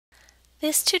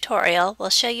This tutorial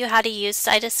will show you how to use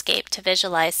Cytoscape to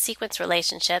visualize sequence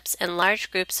relationships in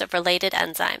large groups of related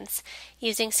enzymes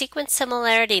using sequence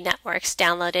similarity networks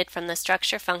downloaded from the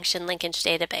Structure Function Linkage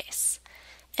database.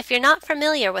 If you're not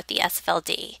familiar with the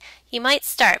SFLD, you might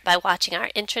start by watching our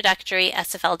introductory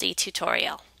SFLD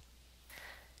tutorial.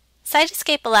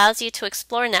 Cytoscape allows you to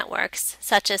explore networks,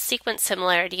 such as sequence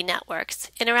similarity networks,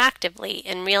 interactively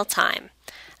in real time.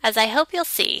 As I hope you'll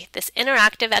see, this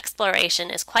interactive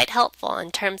exploration is quite helpful in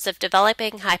terms of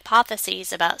developing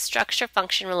hypotheses about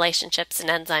structure-function relationships in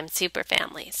enzyme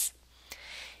superfamilies.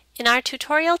 In our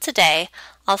tutorial today,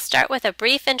 I'll start with a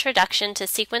brief introduction to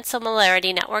sequence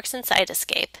similarity networks in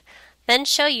Cytoscape, then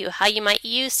show you how you might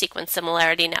use sequence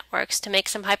similarity networks to make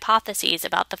some hypotheses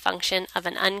about the function of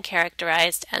an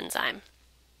uncharacterized enzyme.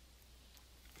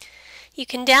 You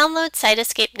can download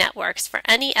Cytoscape networks for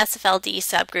any SFLD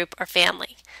subgroup or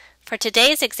family. For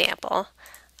today's example,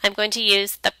 I'm going to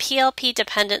use the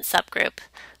PLP-dependent subgroup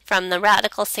from the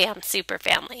radical SAM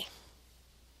superfamily.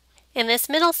 In this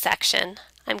middle section,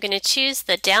 I'm going to choose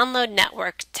the Download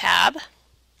Network tab.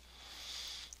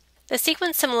 The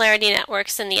sequence similarity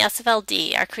networks in the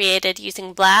SFLD are created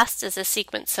using BLAST as a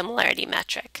sequence similarity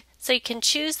metric, so you can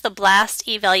choose the BLAST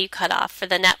e-value cutoff for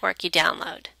the network you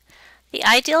download. The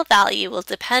ideal value will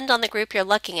depend on the group you're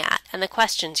looking at and the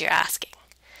questions you're asking.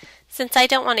 Since I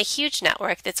don't want a huge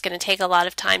network that's going to take a lot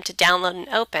of time to download and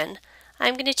open,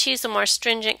 I'm going to choose a more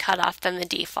stringent cutoff than the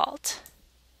default.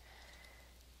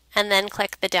 And then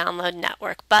click the Download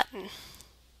Network button.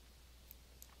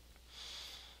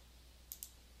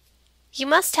 You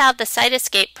must have the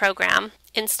Cytoscape program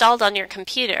installed on your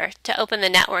computer to open the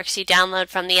networks you download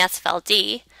from the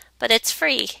SFLD, but it's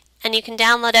free, and you can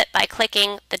download it by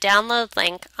clicking the download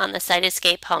link on the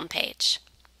Cytoscape homepage.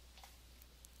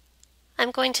 I'm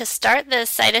going to start the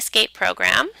Cytoscape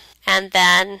program and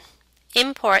then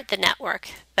import the network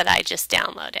that I just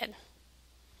downloaded.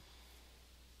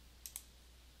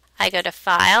 I go to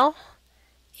File,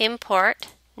 Import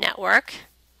Network,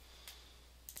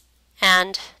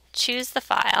 and choose the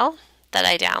file that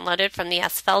I downloaded from the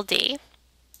SFLD.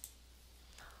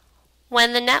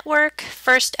 When the network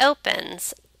first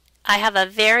opens, I have a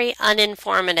very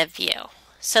uninformative view.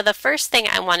 So the first thing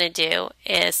I want to do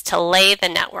is to lay the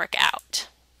network out.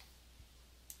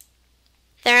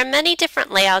 There are many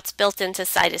different layouts built into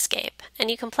Cytoscape, and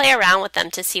you can play around with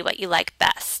them to see what you like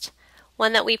best.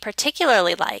 One that we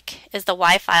particularly like is the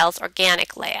Y-Files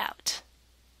organic layout.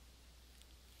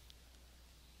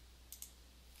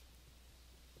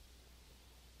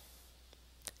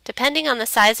 Depending on the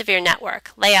size of your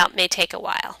network, layout may take a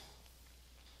while.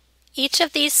 Each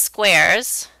of these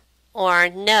squares, or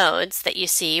nodes that you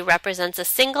see, represents a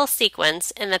single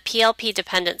sequence in the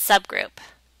PLP-dependent subgroup.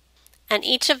 And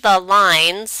each of the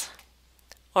lines,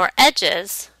 or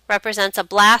edges, represents a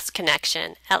BLAST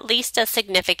connection, at least as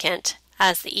significant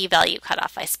as the e-value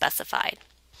cutoff I specified.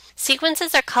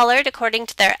 Sequences are colored according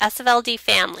to their SFLD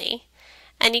family,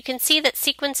 and you can see that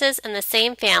sequences in the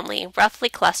same family roughly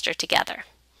cluster together.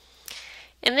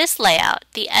 In this layout,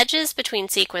 the edges between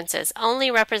sequences only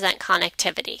represent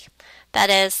connectivity. That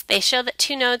is, they show that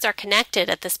two nodes are connected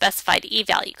at the specified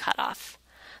e-value cutoff.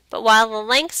 But while the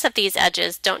lengths of these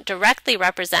edges don't directly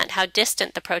represent how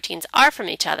distant the proteins are from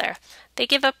each other, they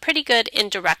give a pretty good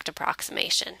indirect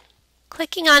approximation.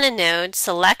 Clicking on a node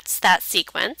selects that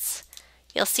sequence.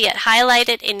 You'll see it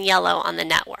highlighted in yellow on the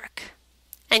network.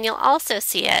 And you'll also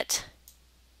see it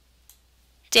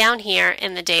down here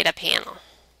in the data panel.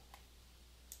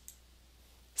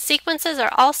 Sequences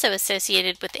are also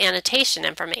associated with annotation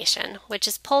information, which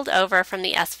is pulled over from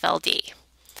the SFLD.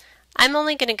 I'm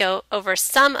only going to go over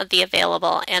some of the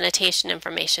available annotation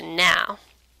information now,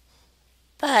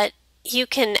 but you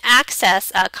can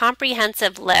access a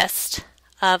comprehensive list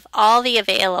of all the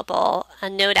available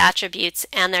node attributes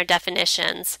and their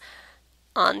definitions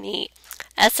on the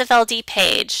SFLD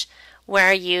page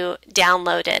where you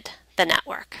downloaded the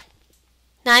network.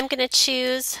 Now I'm going to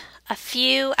choose a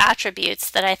few attributes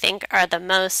that I think are the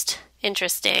most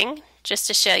interesting, just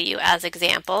to show you as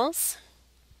examples.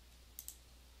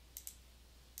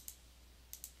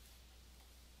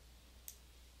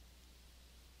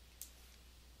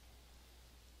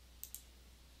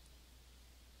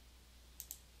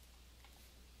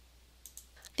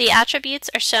 The attributes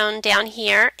are shown down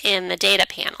here in the data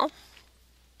panel.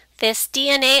 This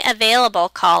DNA available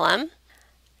column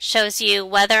shows you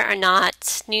whether or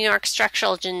not New York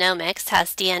Structural Genomics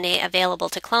has DNA available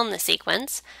to clone the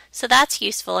sequence, so that's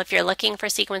useful if you're looking for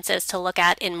sequences to look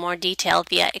at in more detail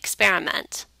via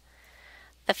experiment.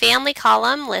 The family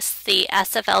column lists the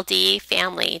SFLD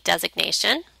family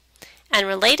designation, and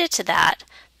related to that,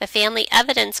 The Family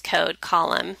Evidence Code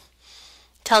column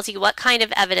tells you what kind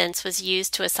of evidence was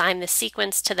used to assign the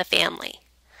sequence to the family.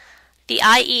 The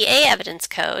IEA evidence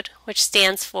code, which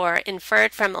stands for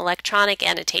Inferred from Electronic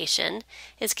Annotation,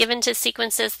 is given to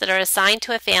sequences that are assigned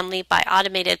to a family by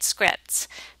automated scripts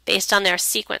based on their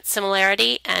sequence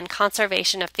similarity and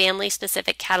conservation of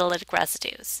family-specific catalytic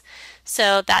residues.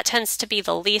 So that tends to be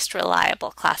the least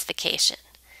reliable classification.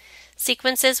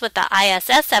 Sequences with the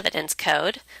ISS evidence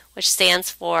code, which stands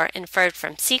for Inferred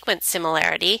from Sequence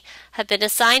Similarity, have been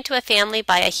assigned to a family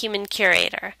by a human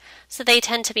curator, so they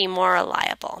tend to be more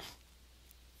reliable.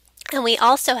 And we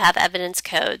also have evidence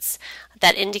codes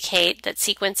that indicate that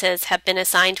sequences have been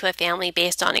assigned to a family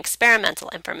based on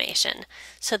experimental information,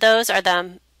 so those are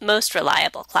the most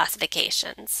reliable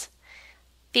classifications.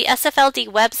 The SFLD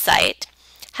website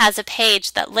has a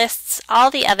page that lists all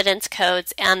the evidence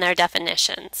codes and their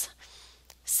definitions,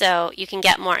 so you can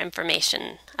get more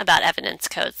information about evidence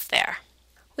codes there.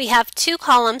 We have two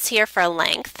columns here for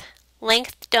length.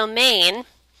 Length domain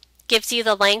gives you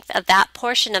the length of that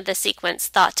portion of the sequence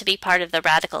thought to be part of the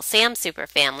radical SAM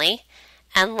superfamily,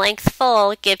 and length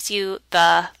full gives you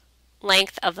the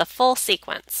length of the full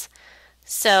sequence.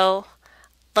 So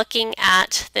looking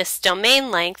at this domain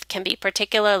length can be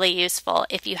particularly useful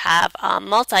if you have a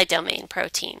multi-domain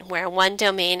protein where one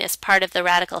domain is part of the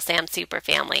radical SAM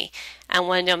superfamily and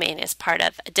one domain is part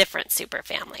of a different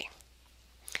superfamily.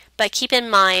 But keep in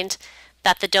mind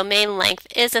that the domain length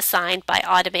is assigned by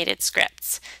automated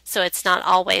scripts, so it's not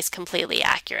always completely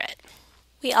accurate.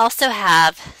 We also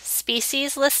have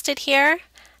species listed here,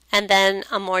 and then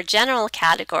a more general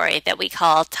category that we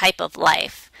call type of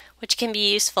life, which can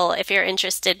be useful if you're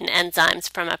interested in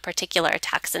enzymes from a particular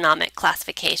taxonomic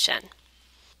classification.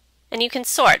 And you can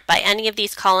sort by any of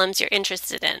these columns you're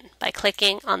interested in by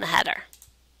clicking on the header.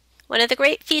 One of the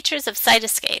great features of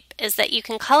Cytoscape is that you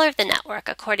can color the network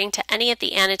according to any of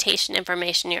the annotation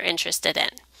information you're interested in.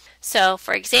 So,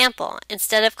 for example,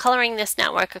 instead of coloring this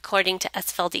network according to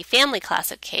SFLD family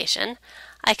classification,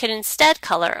 I could instead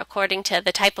color according to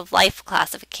the type of life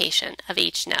classification of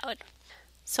each node.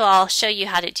 So I'll show you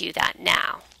how to do that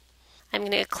now. I'm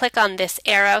going to click on this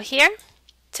arrow here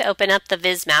to open up the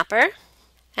Viz Mapper,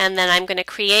 and then I'm going to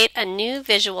create a new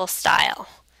visual style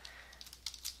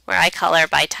where I color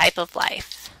by type of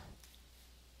life.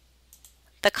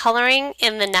 The coloring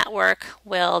in the network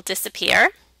will disappear,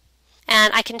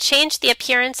 and I can change the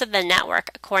appearance of the network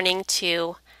according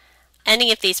to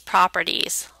any of these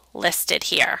properties listed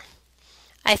here.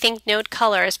 I think node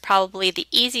color is probably the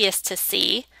easiest to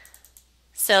see,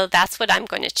 so that's what I'm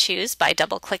going to choose by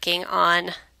double-clicking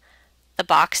on the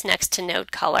box next to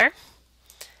node color.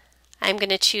 I'm going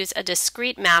to choose a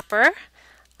discrete mapper,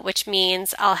 which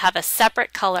means I'll have a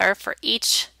separate color for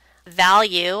each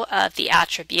value of the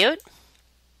attribute.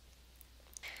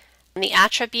 And the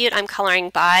attribute I'm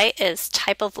coloring by is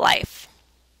type of life.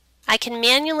 I can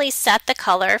manually set the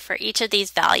color for each of these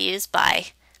values by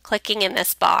clicking in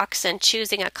this box and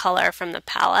choosing a color from the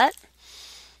palette.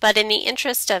 But in the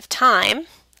interest of time,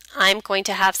 I'm going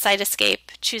to have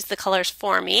Cytoscape choose the colors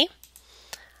for me.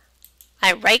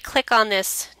 I right-click on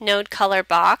this node color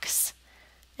box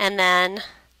and then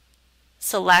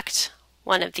select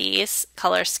one of these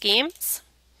color schemes.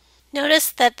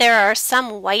 Notice that there are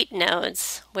some white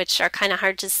nodes which are kind of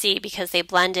hard to see because they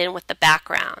blend in with the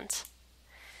background.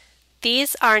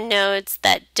 These are nodes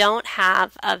that don't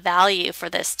have a value for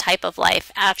this type of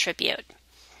life attribute.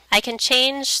 I can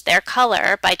change their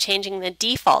color by changing the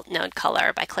default node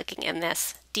color by clicking in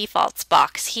this defaults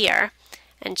box here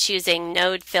and choosing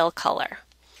node fill color.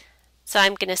 So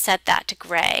I'm going to set that to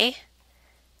gray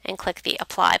and click the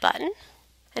apply button.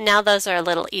 And now those are a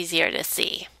little easier to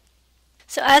see.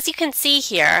 So as you can see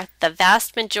here, the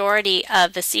vast majority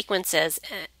of the sequences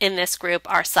in this group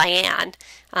are cyan,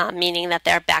 meaning that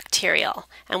they're bacterial,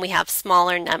 and we have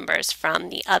smaller numbers from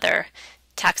the other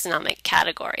taxonomic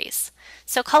categories.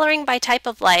 So coloring by type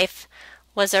of life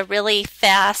was a really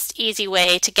fast, easy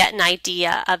way to get an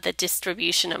idea of the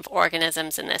distribution of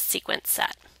organisms in this sequence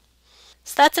set.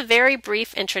 So that's a very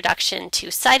brief introduction to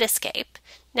Cytoscape.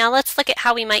 Now let's look at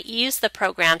how we might use the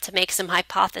program to make some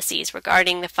hypotheses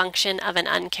regarding the function of an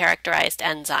uncharacterized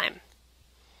enzyme.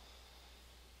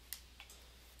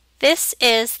 This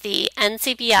is the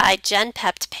NCBI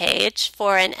GenPept page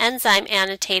for an enzyme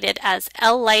annotated as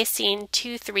L-lysine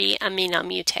 2,3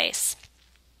 aminomutase.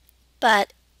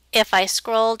 But if I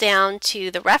scroll down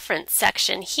to the reference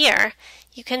section here,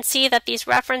 you can see that these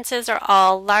references are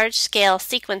all large-scale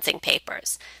sequencing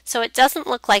papers, so it doesn't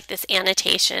look like this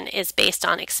annotation is based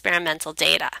on experimental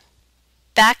data.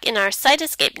 Back in our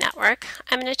Cytoscape network,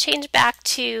 I'm going to change back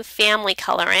to family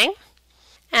coloring,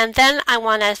 And then I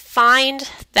want to find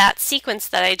that sequence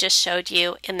that I just showed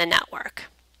you in the network.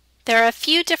 There are a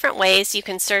few different ways you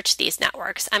can search these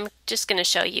networks. I'm just going to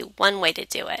show you one way to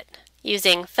do it,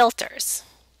 using filters.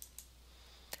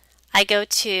 I go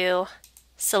to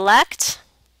Select,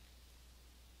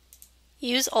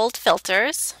 Use Old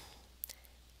Filters,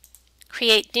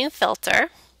 Create New Filter,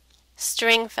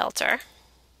 String Filter.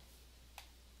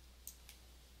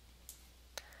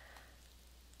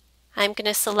 I'm going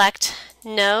to select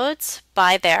Nodes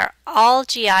by their All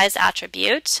GIs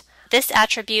attribute. This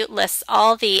attribute lists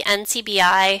all the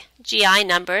NCBI GI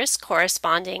numbers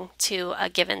corresponding to a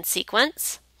given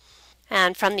sequence.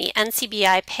 And from the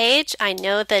NCBI page, I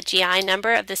know the GI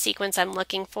number of the sequence I'm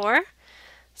looking for.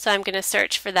 So I'm going to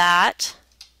search for that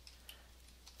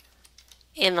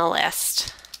in the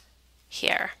list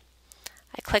here.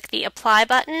 I click the Apply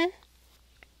button,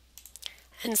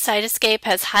 and Cytoscape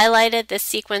has highlighted this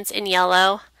sequence in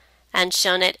yellow and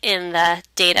shown it in the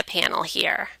data panel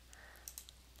here.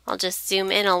 I'll just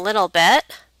zoom in a little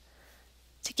bit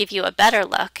to give you a better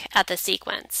look at the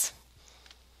sequence.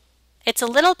 It's a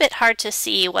little bit hard to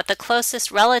see what the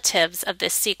closest relatives of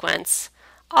this sequence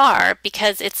are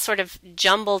because it's sort of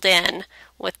jumbled in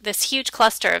with this huge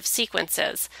cluster of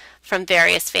sequences from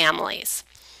various families.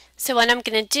 So what I'm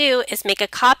going to do is make a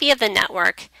copy of the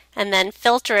network and then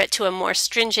filter it to a more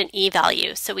stringent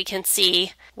e-value so we can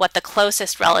see what the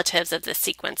closest relatives of this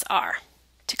sequence are.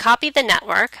 To copy the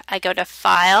network, I go to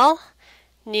File,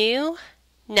 New,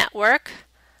 Network,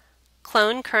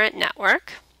 Clone Current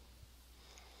Network,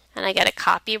 and I get a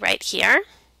copy right here.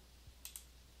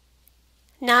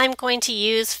 Now I'm going to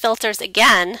use filters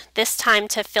again, this time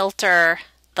to filter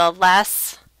the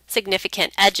less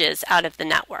significant edges out of the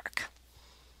network.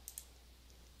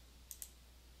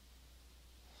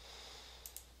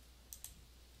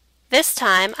 This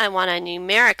time I want a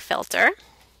numeric filter,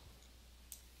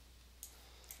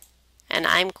 and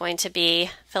I'm going to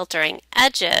be filtering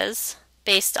edges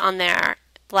based on their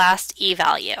last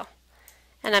e-value.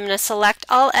 And I'm going to select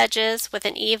all edges with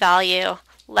an e-value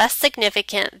less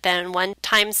significant than 1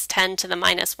 times 10 to the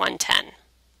minus 110.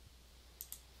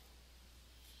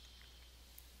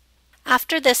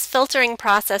 After this filtering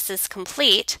process is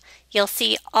complete, you'll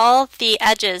see all the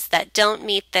edges that don't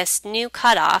meet this new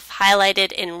cutoff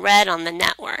highlighted in red on the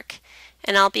network,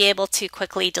 and I'll be able to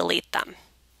quickly delete them.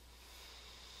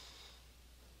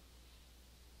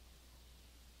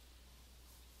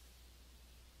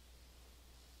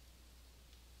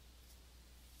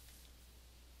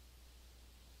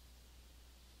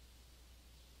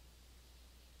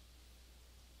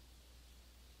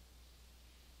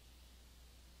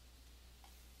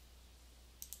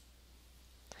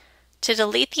 To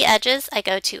delete the edges, I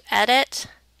go to Edit,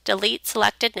 Delete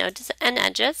Selected Nodes and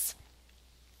Edges.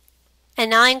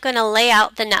 And now I'm going to lay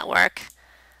out the network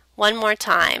one more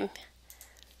time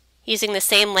using the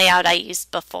same layout I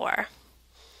used before.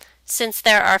 Since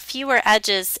there are fewer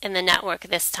edges in the network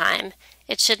this time,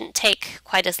 it shouldn't take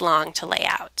quite as long to lay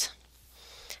out.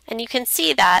 And you can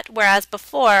see that whereas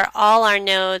before all our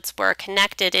nodes were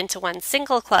connected into one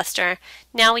single cluster,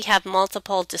 now we have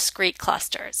multiple discrete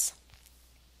clusters.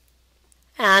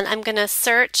 And I'm going to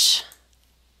search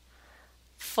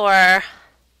for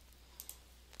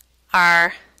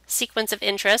our sequence of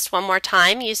interest one more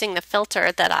time using the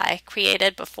filter that I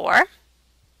created before.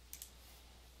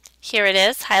 Here it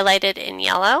is, highlighted in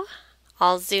yellow.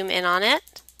 I'll zoom in on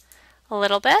it a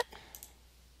little bit.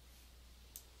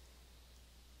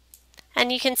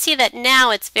 And you can see that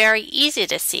now it's very easy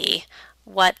to see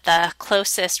what the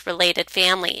closest related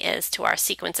family is to our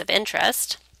sequence of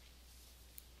interest.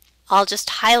 I'll just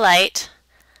highlight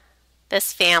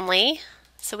this family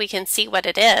so we can see what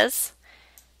it is.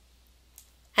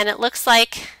 And it looks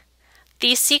like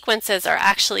these sequences are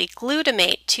actually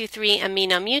glutamate 2,3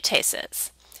 amino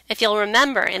mutases. If you'll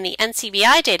remember, in the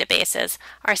NCBI databases,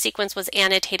 our sequence was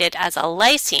annotated as a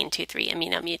lysine 2,3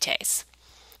 amino mutase.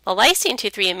 The lysine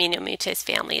 2,3 amino mutase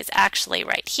family is actually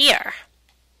right here.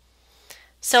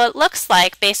 So it looks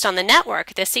like, based on the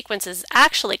network, this sequence is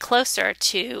actually closer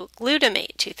to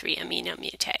glutamate 2,3 amino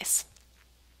mutase.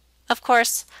 Of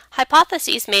course,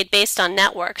 hypotheses made based on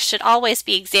networks should always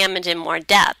be examined in more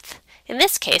depth. In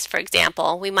this case, for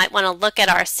example, we might want to look at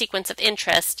our sequence of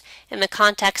interest in the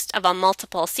context of a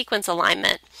multiple sequence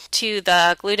alignment to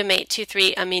the glutamate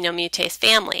 2,3 amino mutase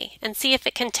family and see if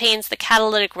it contains the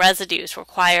catalytic residues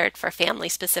required for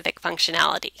family-specific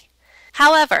functionality.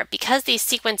 However, because these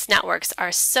sequence networks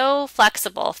are so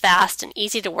flexible, fast, and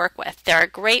easy to work with, they're a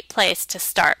great place to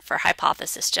start for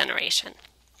hypothesis generation.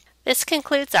 This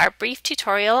concludes our brief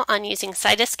tutorial on using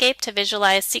Cytoscape to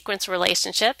visualize sequence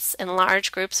relationships in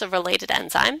large groups of related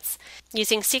enzymes,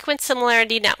 using sequence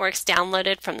similarity networks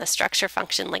downloaded from the structure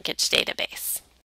function linkage database.